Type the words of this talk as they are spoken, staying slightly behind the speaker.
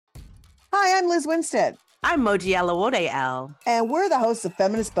Hi, I'm Liz Winstead. I'm Moji Alawode L. And we're the hosts of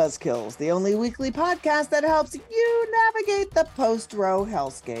Feminist Buzzkills, the only weekly podcast that helps you navigate the post-Roe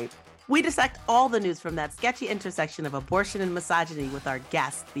hellscape. We dissect all the news from that sketchy intersection of abortion and misogyny with our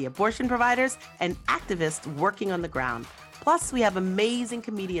guests, the abortion providers and activists working on the ground. Plus, we have amazing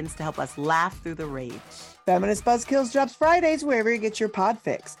comedians to help us laugh through the rage. Feminist Buzzkills drops Fridays wherever you get your pod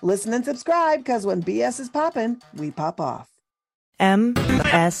fix. Listen and subscribe, because when BS is poppin', we pop off.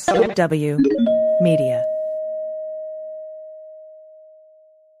 MSW Media.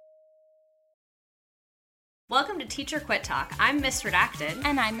 Welcome to Teacher Quit Talk. I'm Miss Redacted.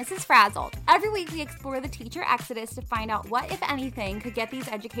 And I'm Mrs. Frazzled. Every week we explore the teacher exodus to find out what, if anything, could get these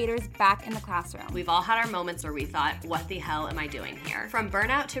educators back in the classroom. We've all had our moments where we thought, what the hell am I doing here? From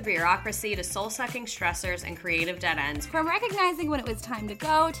burnout to bureaucracy to soul-sucking stressors and creative dead ends. From recognizing when it was time to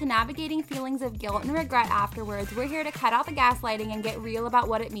go to navigating feelings of guilt and regret afterwards, we're here to cut out the gaslighting and get real about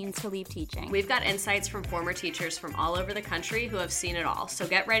what it means to leave teaching. We've got insights from former teachers from all over the country who have seen it all. So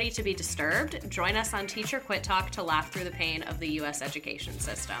get ready to be disturbed. Join us on Teacher Quit Talk to laugh through the pain of the U.S. education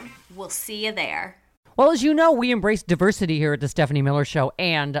system. We'll see you there. Well, as you know, we embrace diversity here at the Stephanie Miller Show,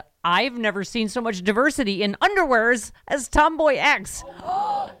 and I've never seen so much diversity in underwears as Tomboy X.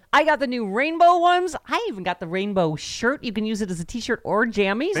 I got the new rainbow ones. I even got the rainbow shirt. You can use it as a t-shirt or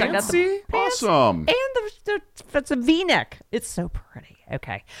jammies. Fancy? I got the pants Awesome. And it's a V-neck. It's so pretty.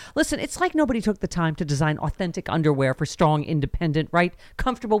 Okay. Listen, it's like nobody took the time to design authentic underwear for strong, independent, right?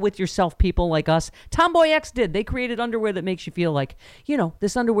 Comfortable with yourself people like us. Tomboy X did. They created underwear that makes you feel like, you know,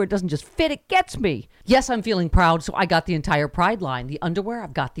 this underwear doesn't just fit, it gets me. Yes, I'm feeling proud, so I got the entire Pride line. The underwear,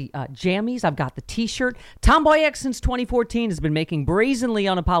 I've got the jammies, I've got the t-shirt. Tomboy X since 2014 has been making brazenly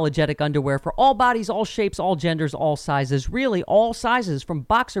unapologetic underwear for all bodies, all shapes, all genders, all sizes. Really, all sizes, from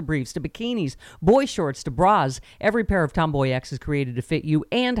boxer briefs to bikinis, boy shorts to bras. Every pair of Tomboy X is created to fit you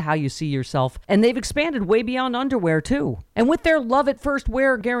and how you see yourself. And they've expanded way beyond underwear, too. And with their love at first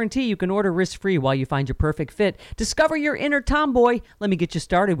wear guarantee, you can order risk-free while you find your perfect fit. Discover your inner tomboy. Let me get you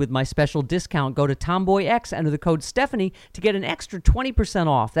started with my special discount. Go to Tomboy X, enter the code Stephanie to get an extra 20%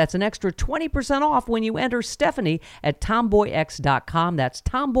 off. That's an extra 20% off when you enter Stephanie at tomboyx.com. That's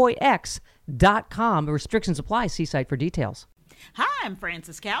tomboyx.com. Restrictions apply. See site for details. Hi, I'm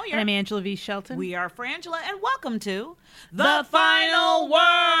Frances Callier. And I'm Angela V. Shelton. We are Frangela, and welcome to The Final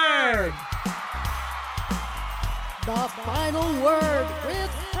Word. The Final Word with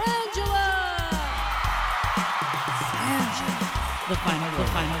Frangela. The final word. The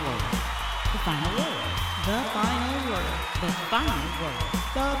final word. The final word. The final word.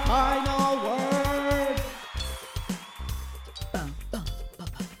 The final word. The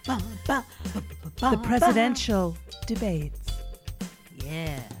Final Word. The presidential debates.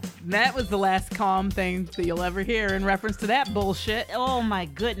 Yeah. That was the last calm thing that you'll ever hear in reference to that bullshit. Oh, my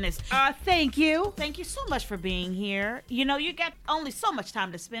goodness. Thank you. Thank you so much for being here. You know, you got only so much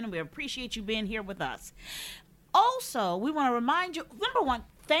time to spend, and we appreciate you being here with us. Also, we want to remind you, number one,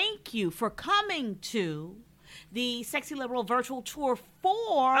 thank you for coming to the Sexy Liberal Virtual Tour 4.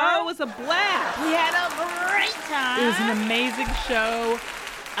 Oh, it was a blast. We had a great time. It was an amazing show.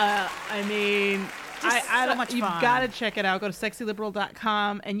 So much you've fun. got to check it out. Go to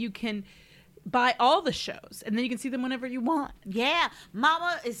sexyliberal.com and you can buy all the shows, and then you can see them whenever you want. Yeah,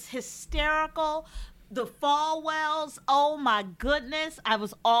 Mama is hysterical. The Falwells, oh my goodness, I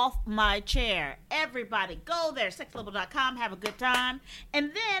was off my chair. Everybody go there, sexyliberal.com, have a good time. And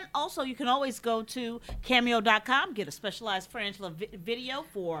then also you can always go to cameo.com, get a specialized Frangela video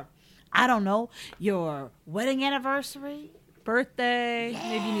for, I don't know, your wedding anniversary, Birthday,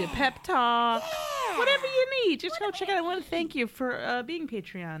 maybe you need a pep talk, whatever you need. Just go check it out. I want to thank you for being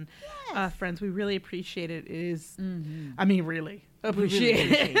Patreon friends. We really appreciate it. It is, I mean, really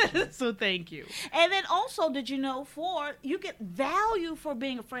appreciate it. So thank you. And then also, did you know you get value for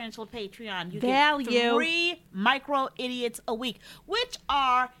being a Frangela Patreon. You Value. get 3 micro idiots a week, which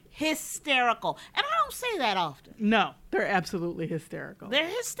are hysterical. And I don't say that often. No, they're absolutely hysterical. They're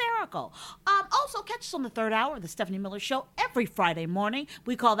hysterical. Also, catch us on the third hour of the Stephanie Miller Show every Friday morning.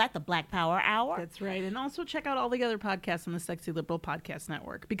 We call that the Black Power Hour. That's right. And also check out all the other podcasts on the Sexy Liberal Podcast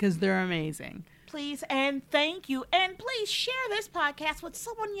Network, because they're amazing. Please and thank you. And please share this podcast with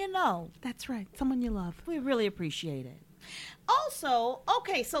someone you know. That's right. Someone you love. We really appreciate it. Also,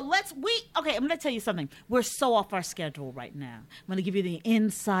 okay, so I'm going to tell you something. We're so off our schedule right now. I'm going to give you the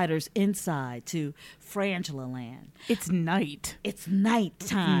insider's inside to Frangela Land. It's night. It's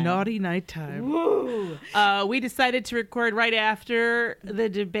nighttime. Naughty nighttime. Woo. We decided to record right after the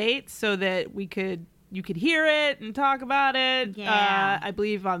debate so that you could hear it and talk about it. Yeah. I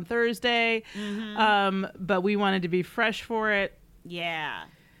believe on Thursday. But we wanted to be fresh for it. Yeah.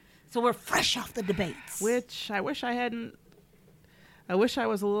 So we're fresh off the debates. Which I wish I hadn't. I wish I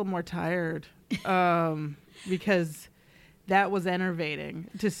was a little more tired, because that was enervating,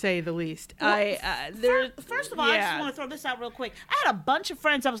 to say the least. Well, first of all, I just want to throw this out real quick. I had a bunch of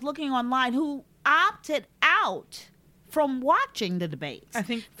friends I was looking online who opted out from watching the debates. I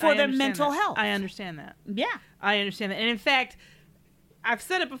think for their mental health. I understand that. Yeah, I understand that. And in fact, I've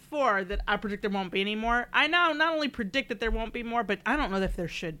said it before that I predict there won't be any more. I now not only predict that there won't be more, but I don't know if there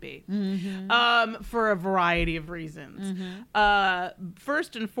should be, for a variety of reasons.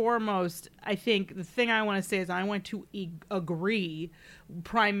 First and foremost, I think the thing I want to say is I want to agree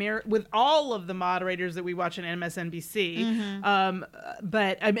with all of the moderators that we watch on MSNBC,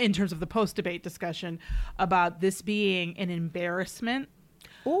 but in terms of the post-debate discussion, about this being an embarrassment.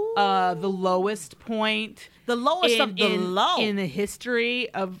 The lowest point, the lowest of the low in the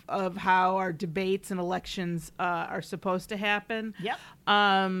history of how our debates and elections are supposed to happen. Yep.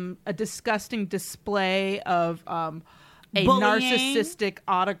 A disgusting display of a bullying. narcissistic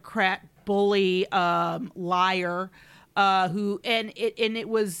autocrat bully liar it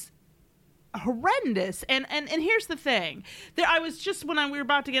was horrendous. And here's the thing. I was just, when we were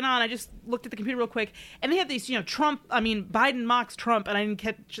about to get on, I just looked at the computer real quick, and they had these, Biden mocks Trump, and I didn't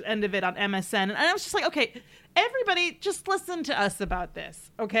catch the end of it on MSN. And I was just like, okay, everybody just listen to us about this,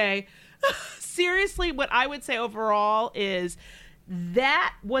 okay? Seriously, what I would say overall is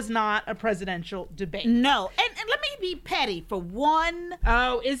that was not a presidential debate. No. And let me be petty for one.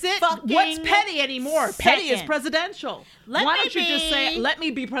 Oh, is it? What's petty anymore? Second. Petty is presidential. Why don't you just say, let me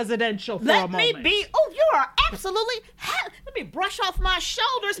be presidential for a moment? Let me be. Oh, you are absolutely. Let me brush off my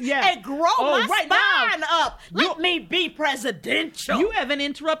shoulders and grow my spine up. Let me be presidential. You haven't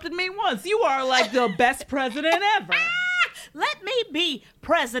interrupted me once. You are like the best president ever. Let me be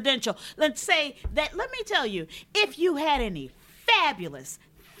presidential. Let's say that, let me tell you, if you had any fabulous,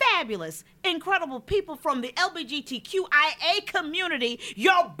 incredible people from the LGBTQIA community,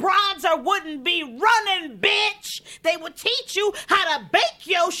 your bronzer wouldn't be running, bitch. They would teach you how to bake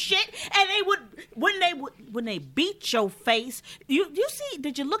your shit, and they would, when they beat your face, you see,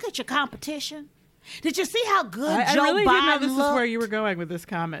 did you look at your competition? Did you see how good Joe Biden looked? I really didn't know this is where you were going with this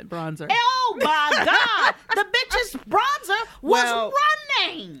comment, bronzer. Oh, my God. The bitch's bronzer was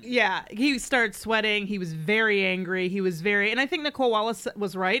running. Yeah, he started sweating. He was very angry. And I think Nicole Wallace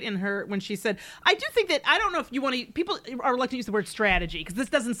was right when she said, I do think that, I don't know if you want to, people are reluctant to use the word strategy, because this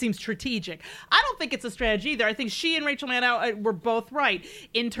doesn't seem strategic. I don't think it's a strategy either. I think she and Rachel Maddow were both right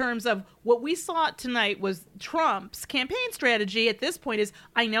in terms of what we saw tonight was Trump's campaign strategy at this point is,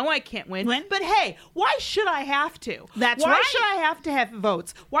 I know I can't win, but hey, why should I have to? Why should I have to have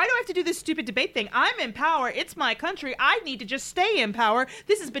votes? Why do I have to do this stupid debate thing? I'm in power. It's my country. I need to just stay in power.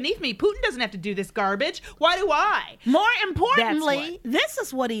 This is beneath me. Putin doesn't have to do this garbage. Why do I? More importantly, this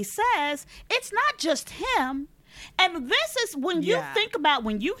is what he says. It's not just him. And this is when you think about,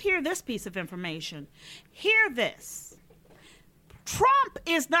 when you hear this piece of information, hear this. Trump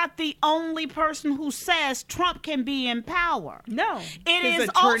is not the only person who says Trump can be in power. No. It His is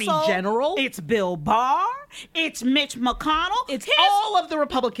Attorney also, General. It's Bill Barr. It's Mitch McConnell. It's all of the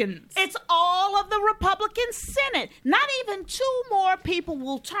Republicans. It's all of the Republican Senate. Not even two more people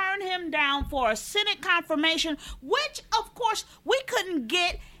will turn him down for a Senate confirmation, which, of course, we couldn't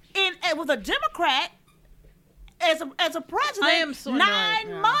get in with a Democrat as a president. I am so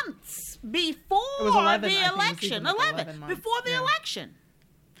 9 months before it was 11, the election. 11 before the election.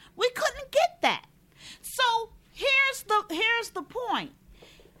 We couldn't get that. So here's the point.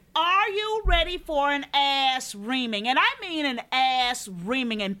 Are you ready for an ass reaming? And I mean an ass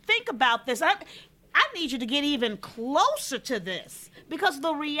reaming. And think about this. I need you to get even closer to this, because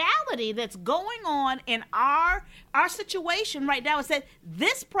the reality that's going on in our situation right now is that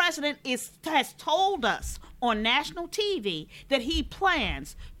this president has told us on national TV that he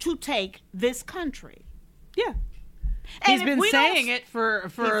plans to take this country. Yeah. He's been saying it for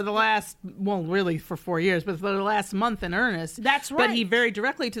the last, well, really for 4 years, but for the last month in earnest. That's right. But he very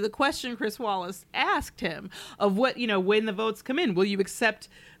directly, to the question Chris Wallace asked him of what, when the votes come in, will you accept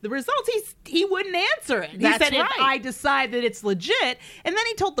the results? He wouldn't answer it. He said, if I decide that it's legit, and then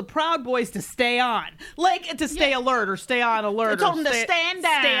he told the Proud Boys to stay on, like to stay alert or stay on alert. He told them to stand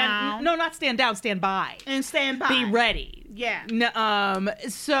down. No, not stand down, stand by. And stand by. Be ready. Yeah.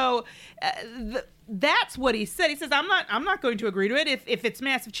 That's what he said. He says, I'm not going to agree to it if it's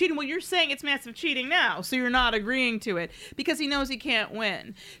massive cheating. Well, you're saying it's massive cheating now, so you're not agreeing to it because he knows he can't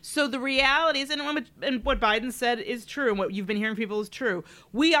win. So the reality is, and what Biden said is true, and what you've been hearing people is true.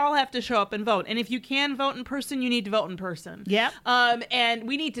 We all have to show up and vote. And if you can vote in person, you need to vote in person. Yeah. And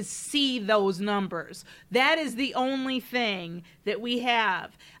we need to see those numbers. That is the only thing that we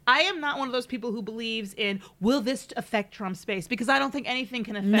have. I am not one of those people who believes in, will this affect Trump's base? Because I don't think anything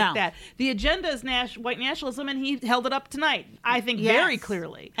can affect that. The agenda is white nationalism, and he held it up tonight, I think, very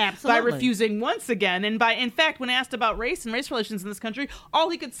clearly. Absolutely. By refusing once again. And in fact, when asked about race and race relations in this country, all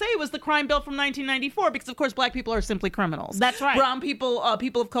he could say was the crime bill from 1994, because, of course, black people are simply criminals. That's right. Brown people,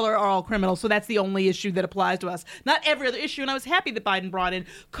 people of color are all criminals, so that's the only issue that applies to us. Not every other issue, and I was happy that Biden brought in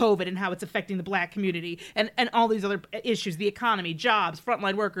COVID and how it's affecting the black community and all these other issues, the economy, jobs,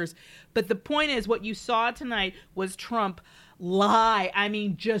 frontline workers. But the point is, what you saw tonight was Trump lie. I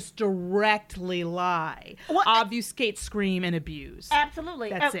mean, just directly lie. Obfuscate, scream, and abuse. Absolutely.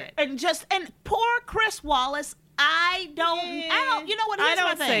 That's it. And poor Chris Wallace. I don't, you know what? I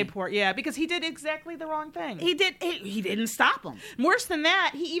don't my say thing. poor, because he did exactly the wrong thing. He didn't stop him. Worse than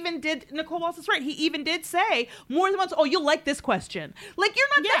that, he even did, Nicole Wallace is right, he even did say more than once, oh, you'll like this question. Like,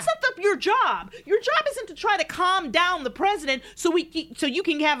 that's not your job. Your job isn't to try to calm down the president so you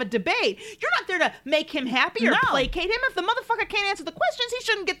can have a debate. You're not there to make him happy or placate him. If the motherfucker can't answer the questions, he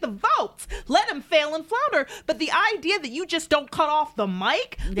shouldn't get the votes. Let him fail and flounder. But the idea that you just don't cut off the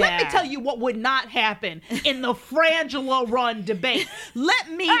mic, let me tell you what would not happen in the Frangela run debate. Let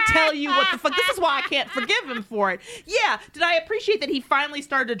me tell you what the fuck. This is why I can't forgive him for it. Yeah, did I appreciate that he finally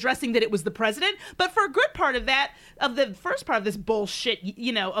started addressing that it was the president? But for a good part of that, of the first part of this bullshit,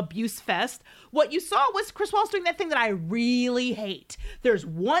 abuse fest, what you saw was Chris Wallace doing that thing that I really hate. There's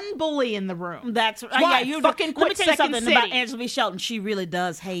one bully in the room. That's right. Why? You fucking let me quit tell you Second something City. about Angela V. Shelton. She really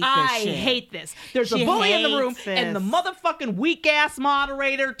does hate this shit. I hate this. There's She a bully in the room, hates and the this. motherfucking weak-ass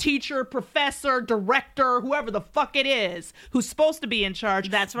moderator, teacher, professor, director, whoever the fuck it is, who's supposed to be in charge,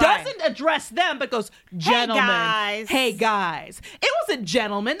 That's right. doesn't address them, but goes, gentlemen. guys. Hey, guys. It wasn't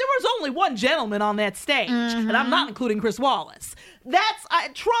gentlemen. There was only one gentleman on that stage, and I'm not including Chris Wallace. That's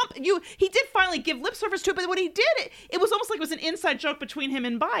Trump. He did finally give lip service to it, but when he did it was almost like it was an inside joke between him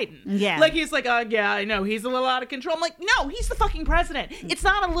and Biden. Yeah. Like he's like, yeah, I know he's a little out of control. I'm like, no, he's the fucking president. It's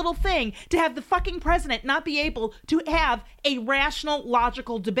not a little thing to have the fucking president not be able to have a rational,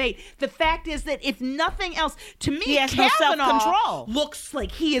 logical debate. The fact is that if nothing else, to me, He has no Kavanaugh self-control. looks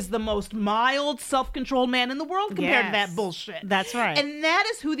like he is the most mild, self-controlled man in the world compared to Yes. that bullshit. That's right. And that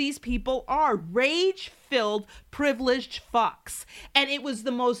is who these people are. Rage-filled, privileged fucks. And it was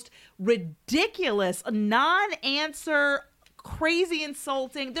the most ridiculous, non-answer, crazy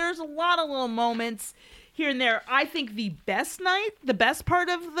insulting. There's a lot of little moments here and there. I think the best part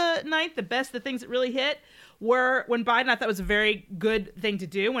of the night, the things that really hit were when Biden, I thought was a very good thing to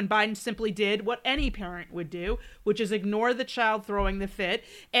do, when Biden simply did what any parent would do, which is ignore the child throwing the fit.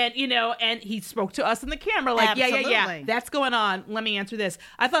 And, and he spoke to us in the camera like, yeah, Absolutely. that's going on. Let me answer this.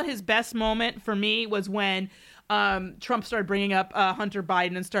 I thought his best moment for me was when Trump started bringing up Hunter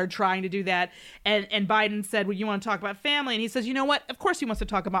Biden and started trying to do that. And Biden said, well, you want to talk about family? And he says, you know what? Of course he wants to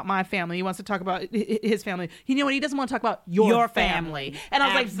talk about my family. He wants to talk about his family. You know what? He doesn't want to talk about your family. And I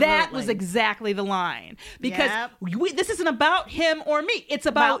was like, that was exactly the line. Because this isn't about him or me. It's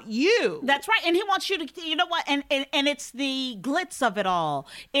about you. That's right. And he wants you to, you know what? And it's the glitz of it all.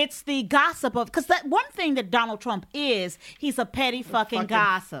 It's the gossip of, because that one thing that Donald Trump is, he's a petty fucking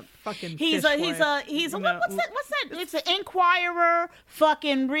gossip. Fucking He's fish a boy. what's that? It's an Inquirer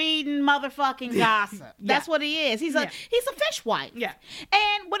fucking reading motherfucking gossip. That's what he is. He's a fish wife. Yeah.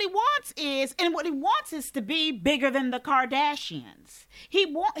 And what he wants is to be bigger than the Kardashians. He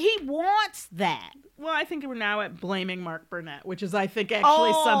wants that. Well, I think we're now at blaming Mark Burnett, which is, I think,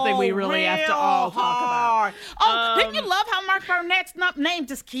 actually something we really have to all talk about. Oh, didn't you love how Mark Burnett's name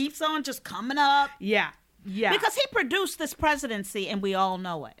just keeps on just coming up? Yeah. Yeah. Because he produced this presidency, and we all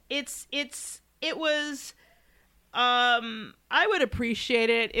know it. It was, I would appreciate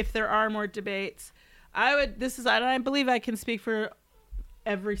it if there are more debates. I believe I can speak for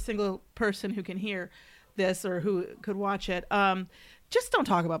every single person who can hear this or who could watch it. Just don't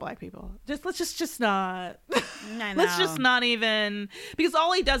talk about black people. Let's just not. I know. Let's just not even, because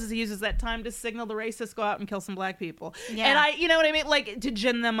all he does is he uses that time to signal the racists go out and kill some black people. Yeah. And you know what I mean? Like, to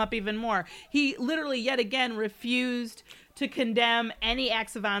gin them up even more. He literally yet again refused to condemn any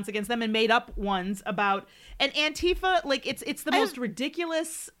acts of violence against them and made up ones about, and Antifa, like, it's the most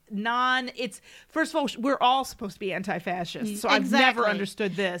ridiculous first of all, we're all supposed to be anti-fascist, so I've never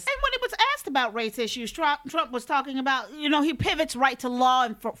understood this. And when it was asked about race issues, Trump was talking about, he pivots right to law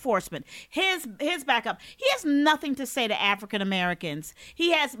enforcement. His backup. He has nothing to say to African Americans.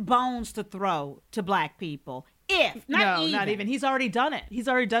 He has bones to throw to black people. Not even. He's already done it. He's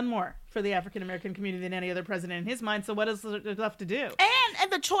already done more for the African American community than any other president in his mind. So what is there left to do?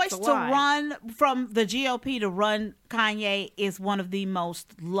 And the choice to run from the GOP to run Kanye is one of the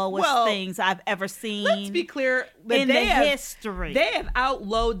most lowest things I've ever seen. Let's be clear. In the history. They have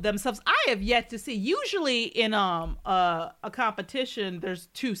outlawed themselves. I have yet to see. Usually in a competition, there's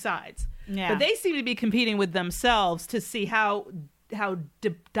two sides. Yeah. But they seem to be competing with themselves to see how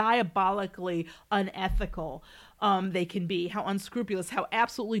diabolically unethical they can be, how unscrupulous, how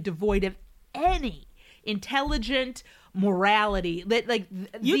absolutely devoid of any intelligent morality.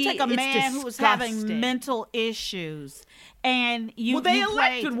 You take a man who was having mental issues and they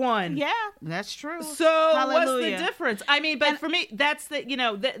elected one. Yeah, that's true. So Hallelujah. What's the difference? I mean, but for me, that's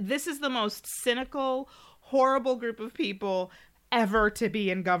this is the most cynical, horrible group of people ever to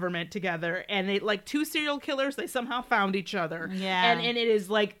be in government together, and they like two serial killers, they somehow found each other. Yeah. And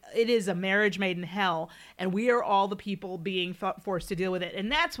it is a marriage made in hell, and we are all the people being forced to deal with it.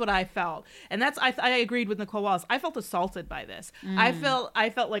 And that's what I felt. And that's I agreed with Nicole Wallace. I felt assaulted by this. I felt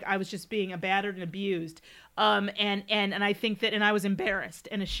like I was just being battered and abused. And I think that, and I was embarrassed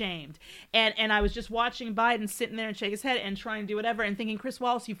and ashamed. And I was just watching Biden sitting there and shake his head and trying to do whatever and thinking, Chris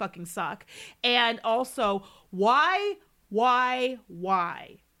Wallace, you fucking suck. And also, why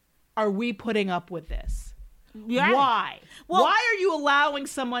are we putting up with this? Yeah. Why? Well, why are you allowing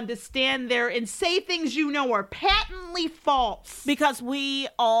someone to stand there and say things you know are patently false? Because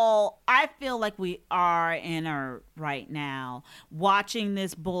I feel like we are in right now watching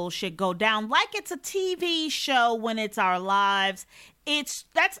this bullshit go down like it's a TV show when it's our lives.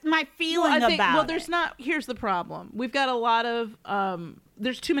 That's my feeling about it. Here's the problem. We've got a lot of,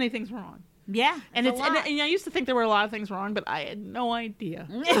 there's too many things wrong. Yeah, and I used to think there were a lot of things wrong, but I had no idea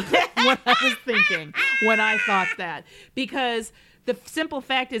what I was thinking when I thought that. Because the simple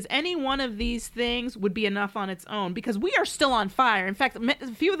fact is, any one of these things would be enough on its own, because we are still on fire. In fact,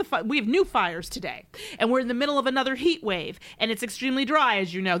 we have new fires today, and we're in the middle of another heat wave, and it's extremely dry,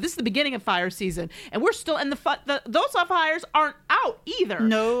 as you know. This is the beginning of fire season, and we're still, and those fires aren't out either.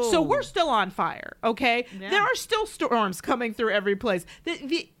 No, so we're still on fire. Okay, yeah. There are still storms coming through every place.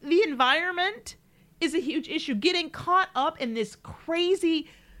 The environment is a huge issue. Getting caught up in this crazy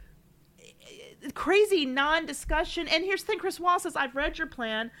non-discussion. And here's the thing, Chris Wallace says, I've read your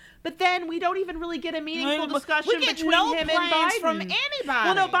plan, but then we don't even really get a meaningful discussion between him and Biden. From anybody.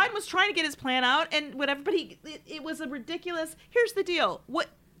 Well, no, Biden was trying to get his plan out and whatever, but it was a ridiculous. Here's the deal. What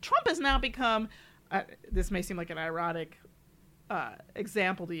Trump has now become, this may seem like an ironic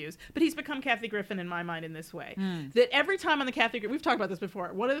example to use, but he's become Kathy Griffin in my mind in this way. That every time on the Kathy Griffin, we've talked about this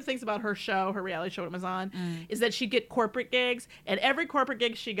before, one of the things about her show, her reality show it was on, is that she'd get corporate gigs, and every corporate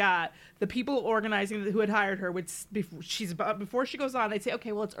gig she got, the people organizing who had hired her would, before she goes on, they'd say,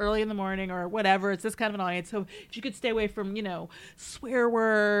 okay, well, it's early in the morning or whatever, it's this kind of an audience, so if you could stay away from, swear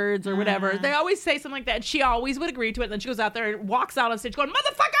words or whatever. They always say something like that, and she always would agree to it, and then she goes out there and walks out on stage going,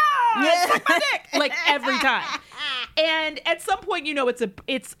 motherfucker! Suck my dick! Like, every time. And at some point,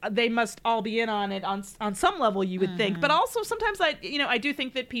 they must all be in on it on some level, you would think. But also sometimes I do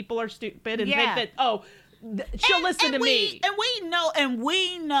think that people are stupid and think that, she'll listen to me. And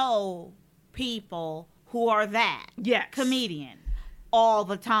we know people who are that comedian all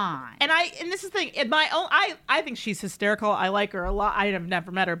the time. And this is the thing, in my own, I think she's hysterical. I like her a lot. I have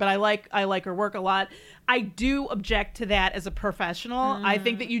never met her, but I like her work a lot. I do object to that as a professional. I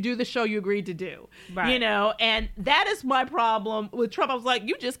think that you do the show you agreed to do, right. And that is my problem with Trump. I was like,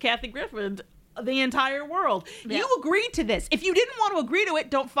 you just Kathy Griffin the entire world. Yeah. You agreed to this. If you didn't want to agree to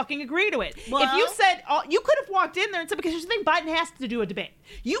it, don't fucking agree to it. Well, if you said, you could have walked in there and said, because here's the thing, Biden has to do a debate.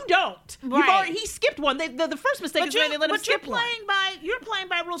 You don't. Right. He skipped one. The first mistake is when they let him skip one. You're playing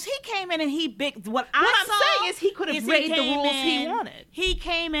by rules. He came in and he big. What I'm saying is he could have made the rules he wanted. He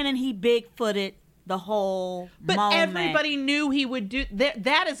came in and he big-footed the whole moment. Everybody knew he would do that.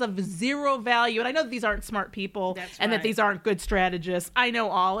 That is of zero value. And I know that these aren't smart people that these aren't good strategists. I know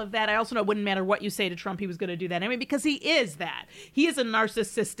all of that. I also know it wouldn't matter what you say to Trump, he was going to do that anyway, because he is that. He is a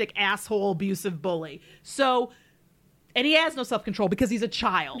narcissistic, asshole, abusive bully. So, and he has no self-control because he's a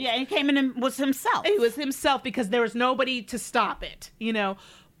child. Yeah, he came in and was himself. He was himself because there was nobody to stop it,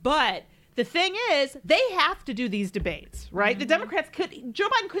 But the thing is, they have to do these debates, right? The Democrats Joe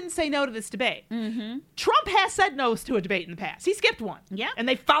Biden couldn't say no to this debate. Trump has said no to a debate in the past. He skipped one. Yeah. And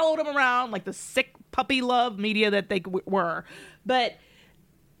they followed him around like the sick puppy love media that they were. But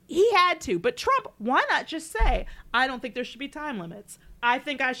he had to. But Trump, why not just say, I don't think there should be time limits. I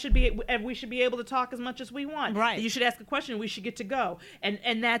think we should be able to talk as much as we want. Right. You should ask a question. We should get to go.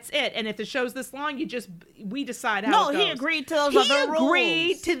 And that's it. And if the show's this long, we decide how it goes. No, he agreed to those other rules.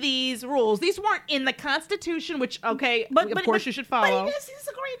 He agreed to these rules. These weren't in the Constitution, which, okay, of course you should follow. But he's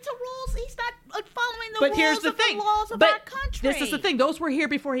agreed to rules. He's not following the But rules here's the of thing. the laws of But our country. this is the thing. Those were here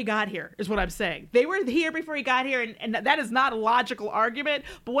before he got here, is what I'm saying. They were here before he got here, and that is not a logical argument.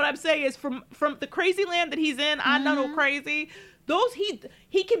 But what I'm saying is from the crazy land that he's in, I don't know crazy. Those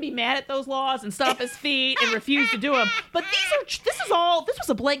he can be mad at those laws and stomp his feet and refuse to do them. But this was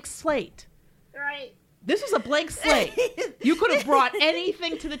a blank slate. Right. This was a blank slate. You could have brought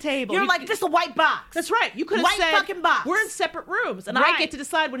anything to the table. You're like, this is a white box. That's right. You could have White said, fucking box. we're in separate rooms, and Right. I get to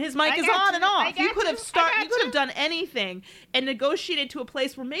decide when his mic is got on you. and off. I You got could you. have done anything and negotiated to a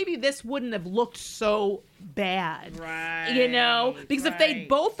place where maybe this wouldn't have looked so bad. Right. You know? Because if they Right.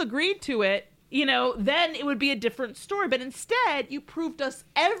 both agreed to it, you know, then it would be a different story. But instead, you proved us,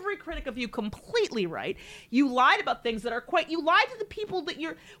 every critic of you, completely right. You lied about things that are you lied to the people that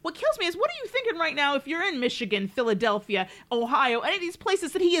what kills me is, what are you thinking right now if you're in Michigan, Philadelphia, Ohio, any of these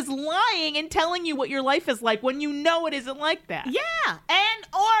places that he is lying and telling you what your life is like when you know it isn't like that? Yeah, and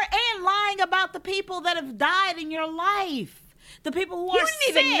lying about the people that have died in your life, the people who He are didn't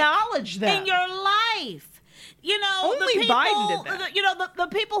even sick acknowledge them. in your life. You know, Only the people, Biden did that. You know, the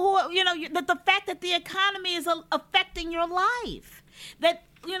people who, you know, the fact that the economy is affecting your life, that,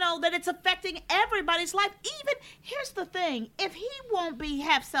 you know, that it's affecting everybody's life. Even, here's the thing, if he won't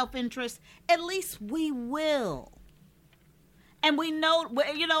have self-interest, at least we will. And we know,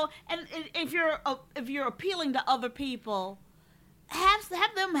 you know, and if you're appealing to other people,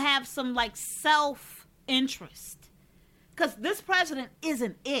 have them have some, like, self-interest. Because this president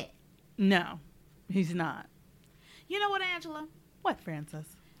isn't it. No, he's not. You know what, Angela? What, Francis?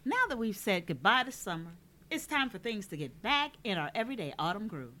 Now that we've said goodbye to summer, it's time for things to get back in our everyday autumn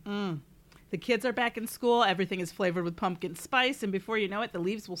groove. The kids are back in school. Everything is flavored with pumpkin spice. And before you know it, the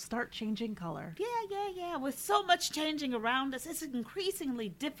leaves will start changing color. Yeah. With so much changing around us, it's increasingly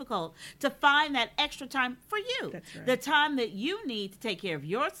difficult to find that extra time for you. That's right. The time that you need to take care of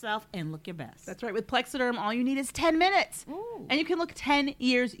yourself and look your best. That's right. With Plexiderm, all you need is 10 minutes. Ooh. And you can look 10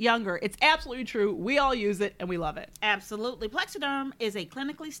 years younger. It's absolutely true. We all use it, and we love it. Absolutely. Plexiderm is a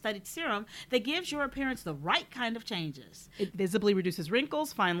clinically studied serum that gives your appearance the right kind of changes. It visibly reduces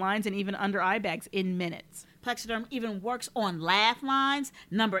wrinkles, fine lines, and even under eye bags in minutes. Plexiderm even works on laugh lines,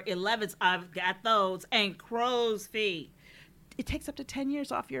 number 11s, I've got those, and crow's feet. It takes up to 10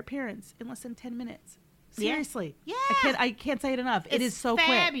 years off your appearance in less than 10 minutes. Yeah. Seriously. Yeah. I can't say it enough. It is so quick.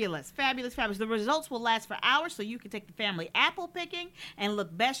 Fabulous. The results will last for hours, so you can take the family apple picking and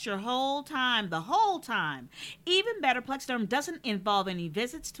look best the whole time. Even better, Plexiderm doesn't involve any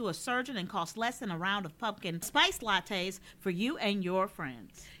visits to a surgeon and costs less than a round of pumpkin spice lattes for you and your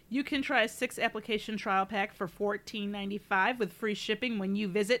friends. You can try a 6-application trial pack for $14.95 with free shipping when you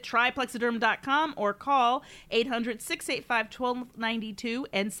visit tryplexiderm.com or call 800-685-1292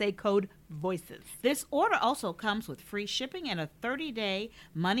 and say code VOICES. This order also comes with free shipping and a 30-day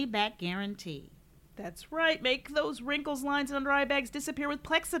money-back guarantee. That's right. Make those wrinkles, lines, and under eye bags disappear with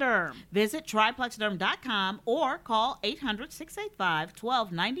Plexiderm. Visit tryplexiderm.com or call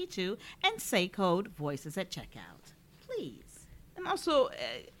 800-685-1292 and say code VOICES at checkout. Please. And also,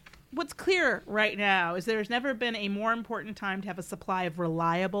 what's clear right now is there's never been a more important time to have a supply of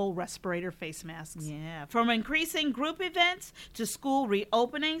reliable respirator face masks. Yeah. From increasing group events to school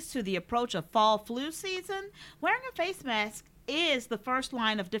reopenings to the approach of fall flu season, wearing a face mask is the first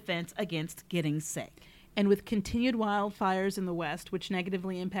line of defense against getting sick. And with continued wildfires in the West, which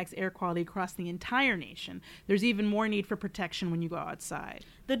negatively impacts air quality across the entire nation, there's even more need for protection when you go outside.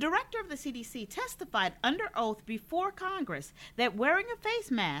 The director of the CDC testified under oath before Congress that wearing a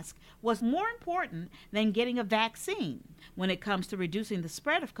face mask was more important than getting a vaccine when it comes to reducing the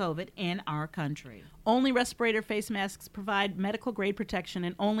spread of COVID in our country. Only respirator face masks provide medical-grade protection,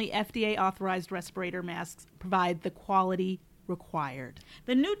 and only FDA-authorized respirator masks provide the quality required.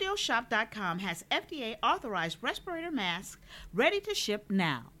 The NewDealShop.com has FDA-authorized respirator masks ready to ship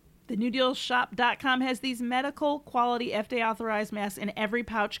now. The NewDealShop.com has these medical-quality FDA-authorized masks, and every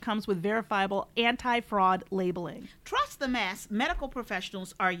pouch comes with verifiable anti-fraud labeling. Trust the masks medical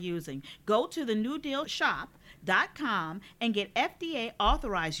professionals are using. Go to the NewDealShop.com and get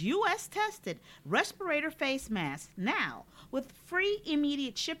FDA-authorized, U.S.-tested respirator face masks now with free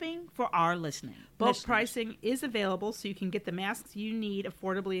immediate shipping for our listeners. Bulk pricing is available, so you can get the masks you need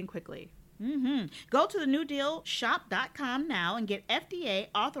affordably and quickly. Go to the NewDealShop.com now and get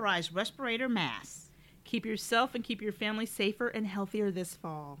FDA-authorized respirator masks. Keep yourself and keep your family safer and healthier this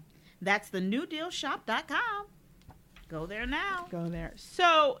fall. That's the NewDealShop.com. Go there now. Go there.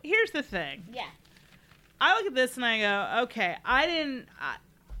 So here's the thing. Yeah. I look at this and I go, okay, I didn't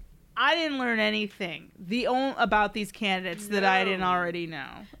learn anything about these candidates that I didn't already know.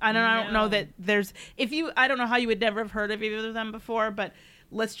 I don't know that there's I don't know how you would never have heard of either of them before, but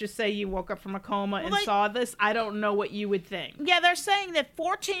let's just say you woke up from a coma and saw this. I don't know what you would think. Yeah, they're saying that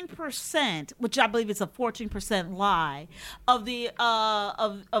 14%, which I believe is a 14% lie, of the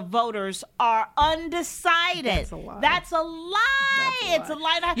of voters are undecided. That's a lie. That's a lie. It's a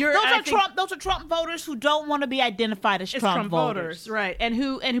lie. Those are Trump voters who don't want to be identified as Trump voters, right? And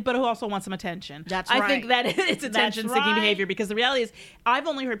who also want some attention. That's I right. think that it's attention-seeking behavior, because the reality is, I've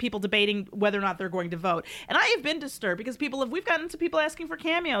only heard people debating whether or not they're going to vote, and I have been disturbed because we've gotten to people asking for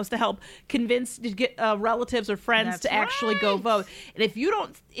cameos to help convince to get relatives or friends to actually go vote. And if you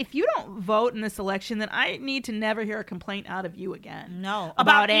don't vote in this election, then I need to never hear a complaint out of you again. No,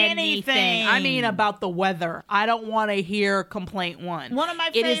 about anything. I mean, about the weather. I don't want to hear complaint one. One of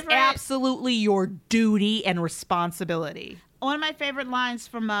my It is absolutely your duty and responsibility. One of my favorite lines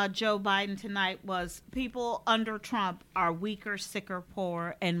from Joe Biden tonight was, people under Trump are weaker, sicker,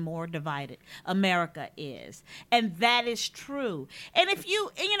 poorer, and more divided. America is. And that is true. And if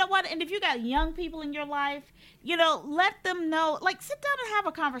you know what, and if you got young people in your life, let them know, sit down and have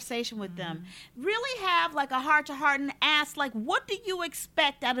a conversation with them. Really have a heart to heart and ask, what do you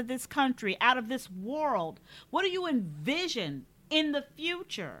expect out of this country, out of this world? What do you envision in the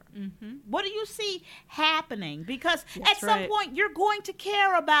future? Mm-hmm. What do you see happening? Because at some point you're going to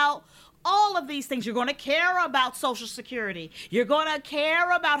care about all of these things. You're going to care about Social Security. You're going to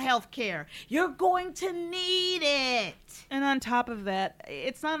care about health care. You're going to need it. And on top of that,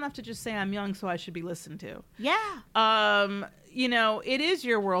 it's not enough to just say I'm young, so I should be listened to. Yeah. It is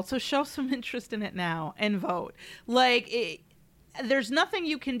your world, so show some interest in it now and vote. There's nothing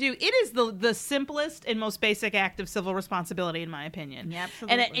you can do. It is the simplest and most basic act of civil responsibility, in my opinion. Yeah,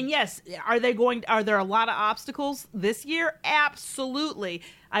 absolutely. And yes, are there a lot of obstacles this year? Absolutely.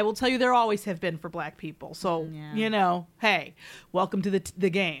 I will tell you, there always have been for Black people. So, hey, welcome to the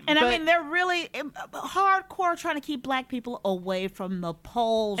game. And they're really hardcore trying to keep Black people away from the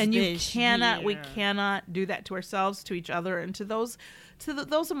polls. And we cannot do that to ourselves, to each other, and to those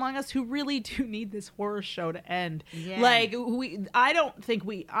among us who really do need this horror show to end. Yeah. I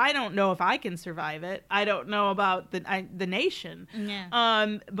don't know if I can survive it. I don't know about the nation.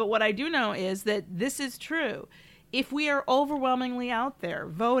 Yeah. But what I do know is that this is true. If we are overwhelmingly out there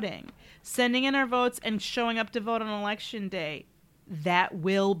voting, sending in our votes, and showing up to vote on election day, that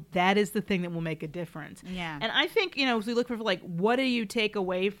is the thing that will make a difference. Yeah. And I think, as we look for what do you take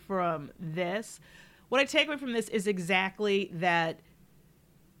away from this? What I take away from this is exactly that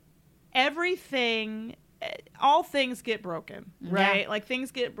all things get broken, right? Yeah.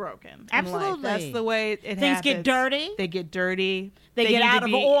 Things get broken. Absolutely. That's the way it happens. Things get dirty. They get dirty. They get out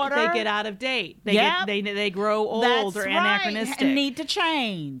of order. They get out of date. They grow old or anachronistic. And need to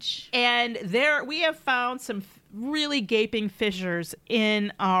change. And we have found some really gaping fissures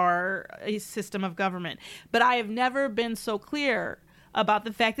in our system of government. But I have never been so clear about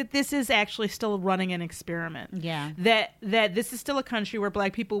the fact that this is actually still running an experiment. Yeah. That this is still a country where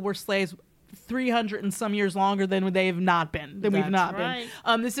Black people were slaves 300 and some years longer than we've not been.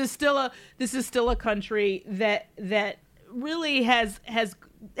 This is still a country that really has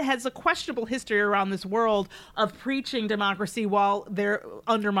a questionable history around this world of preaching democracy while they're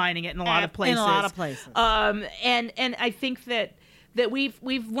undermining it in a lot of places. And I think that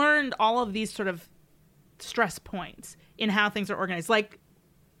we've learned all of these sort of stress points in how things are organized.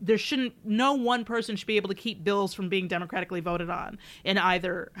 No one person should be able to keep bills from being democratically voted on in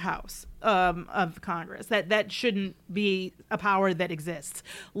either house of Congress. That shouldn't be a power that exists.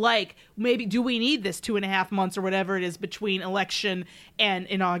 Maybe, do we need this 2.5 months or whatever it is between election and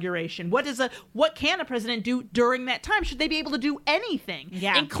inauguration? What can a president do during that time? Should they be able to do anything,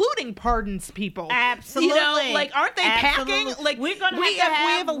 including pardons people? Absolutely. Aren't they packing? We're going to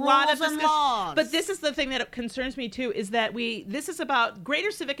have a lot of laws. But this is the thing that concerns me too, is that this is about greater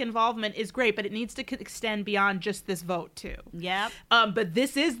civic involvement is great, but it needs to extend beyond just this vote too. Yep. But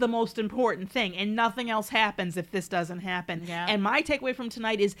this is the most important thing, and nothing else happens if this doesn't happen. Yep. And my takeaway from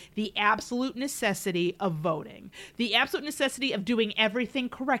tonight is the absolute necessity of voting, the absolute necessity of doing everything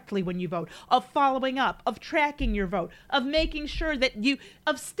correctly when you vote, of following up, of tracking your vote, of making sure that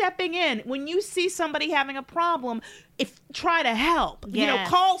of stepping in when you see somebody having a problem. Try to help. Yes.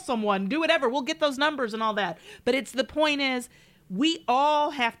 Call someone, do whatever. We'll get those numbers and all that. But the point is, we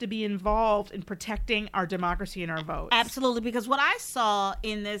all have to be involved in protecting our democracy and our votes. Absolutely, because what I saw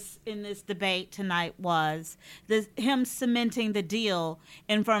in this debate tonight was him cementing the deal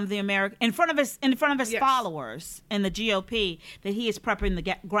in front of the in front of his yes. followers in the GOP, that he is preparing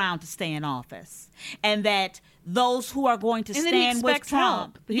the ground to stay in office, and that those who are going to stand with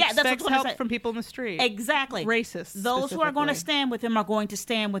Trump, he expects help from people in the street. Exactly, racists. Those who are going to stand with him are going to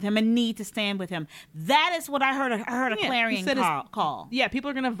stand with him and need to stand with him. That is what I heard. I heard a clarion call. Yeah, people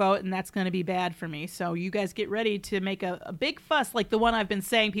are going to vote, and that's going to be bad for me. So you guys get ready to make a big fuss, like the one I've been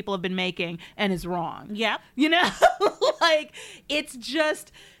saying people have been making, and is wrong. Yep. You know, like it's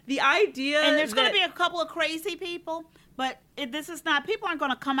just the idea. And there's going to be a couple of crazy people. But this is not, people aren't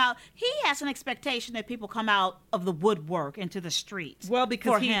going to come out. He has an expectation that people come out of the woodwork into the streets. Well,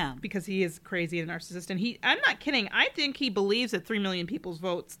 because him. Because he is crazy and narcissist. And I'm not kidding. I think he believes that 3 million people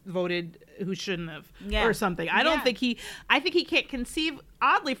voted who shouldn't have or something. I think he can't conceive,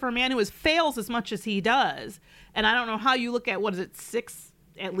 oddly, for a man who fails as much as he does. And I don't know how you look at,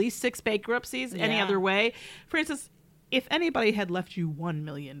 at least 6 bankruptcies any other way. For instance, if anybody had left you $1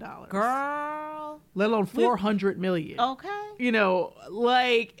 million. Girl. Let alone 400 million. Okay. You know,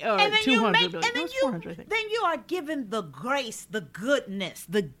 like 200 million. And then you are given the grace, the goodness,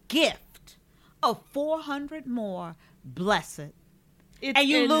 the gift of 400 more. Blessed. And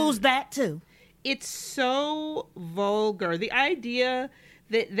you lose that too. It's so vulgar. The idea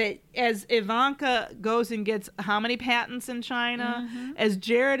that as Ivanka goes and gets how many patents in China, as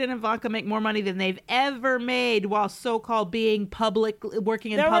Jared and Ivanka make more money than they've ever made while so-called being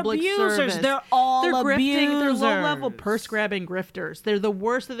working in public service. They're abusers. They're low-level purse-grabbing grifters. They're the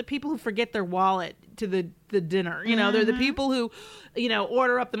worst. They're the people who forget their wallet to the dinner. You know, they're the people who,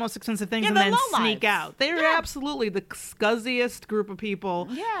 order up the most expensive things and then sneak out. They're absolutely the scuzziest group of people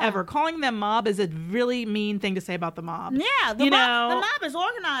ever. Calling them mob is a really mean thing to say about the mob. Yeah, the mob is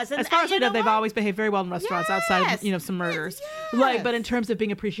organized. As far as I know, they've always behaved very well in restaurants outside of, some murders. Yes. But in terms of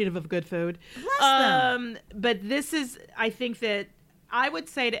being appreciative of good food. But this is, I think that I would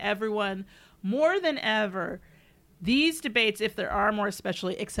say to everyone, more than ever, these debates, if there are more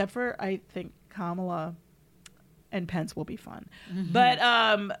especially, except for, I think, Kamala and Pence will be fun. But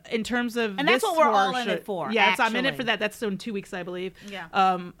in terms of and that's what we're all in it for. Yeah, I'm in it for that. That's in 2 weeks, I believe. Yeah.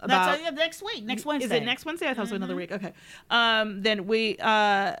 That's next week, next Wednesday. Is it next Wednesday? I thought it was another week. Okay. Then we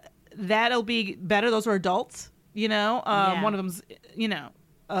that'll be better. Those are adults. One of them's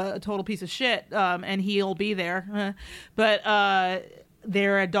a total piece of shit, and he'll be there. But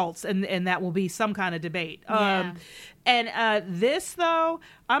they're adults, and that will be some kind of debate. And this, though,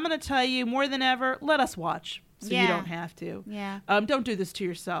 I'm going to tell you more than ever, let us watch. So you don't have to. Yeah. Don't do this to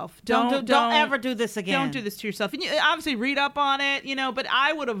yourself. Don't ever do this again. Don't do this to yourself. And you obviously read up on it, but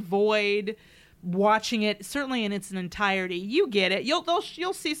I would avoid watching it certainly in its entirety. You get it.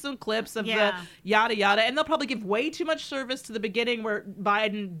 You'll see some clips of the yada yada, and they'll probably give way too much service to the beginning where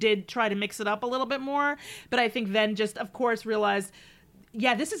Biden did try to mix it up a little bit more. But I think then just, of course, realize,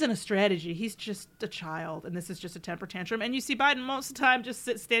 yeah, this isn't a strategy. He's just a child, and this is just a temper tantrum. And you see Biden most of the time just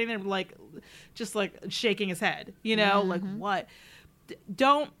standing there just shaking his head, like what?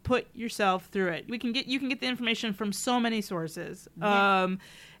 Don't put yourself through it. You can get the information from so many sources,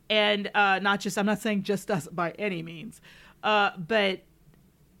 and not just. I'm not saying just us by any means, but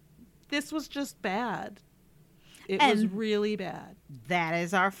this was just bad. It was really bad. That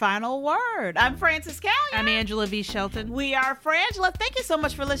is our final word. I'm Frances Callion. I'm Angela V. Shelton. We are Frangela. Thank you so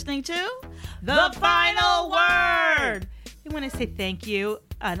much for listening to The Final Word. We want to say thank you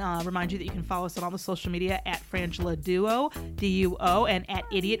and remind you that you can follow us on all the social media at Frangela Duo, DUO, and at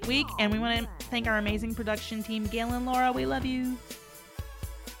Idiot Week. And we want to thank our amazing production team, Gail and Laura. We love you.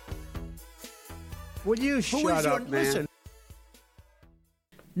 Will you shut up, man? Listen.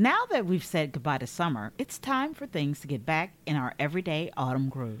 Now that we've said goodbye to summer, it's time for things to get back in our everyday autumn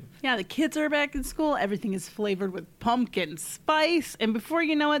groove. Yeah, the kids are back in school. Everything is flavored with pumpkin spice. And before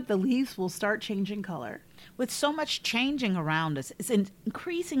you know it, the leaves will start changing color. With so much changing around us, it's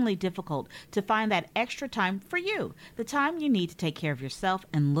increasingly difficult to find that extra time for you, the time you need to take care of yourself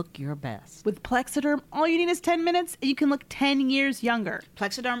and look your best. With Plexiderm, all you need is 10 minutes and you can look 10 years younger.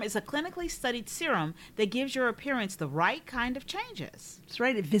 Plexiderm is a clinically studied serum that gives your appearance the right kind of changes. That's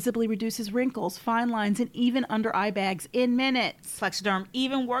right. It visibly reduces wrinkles, fine lines, and even under eye bags in minutes. Plexiderm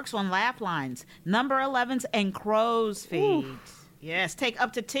even works on laugh lines, number 11s, and crow's feet. Yes, take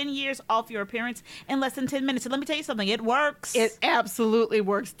up to 10 years off your appearance in less than 10 minutes. And let me tell you something, it works. It absolutely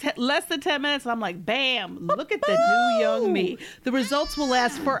works. Less than 10 minutes, I'm like, bam, look at the new young me. The results will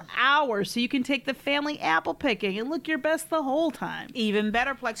last for hours, so you can take the family apple picking and look your best the whole time. Even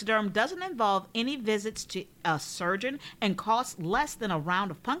better, Plexiderm doesn't involve any visits to a surgeon and costs less than a round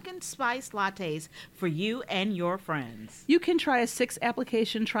of pumpkin spice lattes for you and your friends. You can try a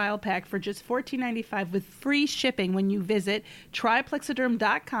 6-application trial pack for just $14.95 with free shipping when you visit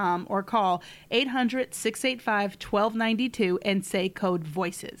tryplexiderm.com or call 800-685-1292 and say code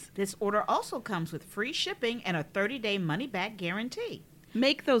VOICES. This order also comes with free shipping and a 30-day money-back guarantee.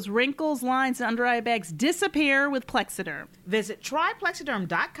 Make those wrinkles, lines, and under-eye bags disappear with Plexiderm. Visit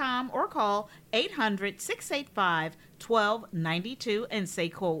tryplexiderm.com or call 800-685-1292 and say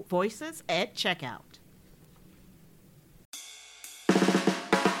code VOICES at checkout.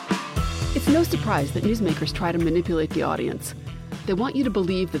 It's no surprise that newsmakers try to manipulate the audience. They want you to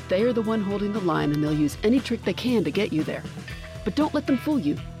believe that they are the one holding the line and they'll use any trick they can to get you there. But don't let them fool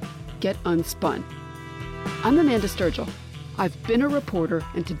you. Get unspun. I'm Amanda Sturgill. I've been a reporter,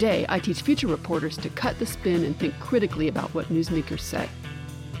 and today I teach future reporters to cut the spin and think critically about what newsmakers say.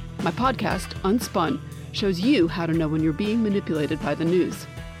 My podcast, Unspun, shows you how to know when you're being manipulated by the news.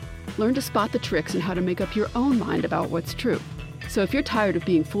 Learn to spot the tricks and how to make up your own mind about what's true. So if you're tired of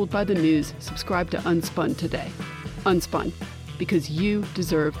being fooled by the news, subscribe to Unspun today. Unspun, because you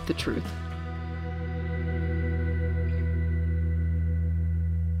deserve the truth.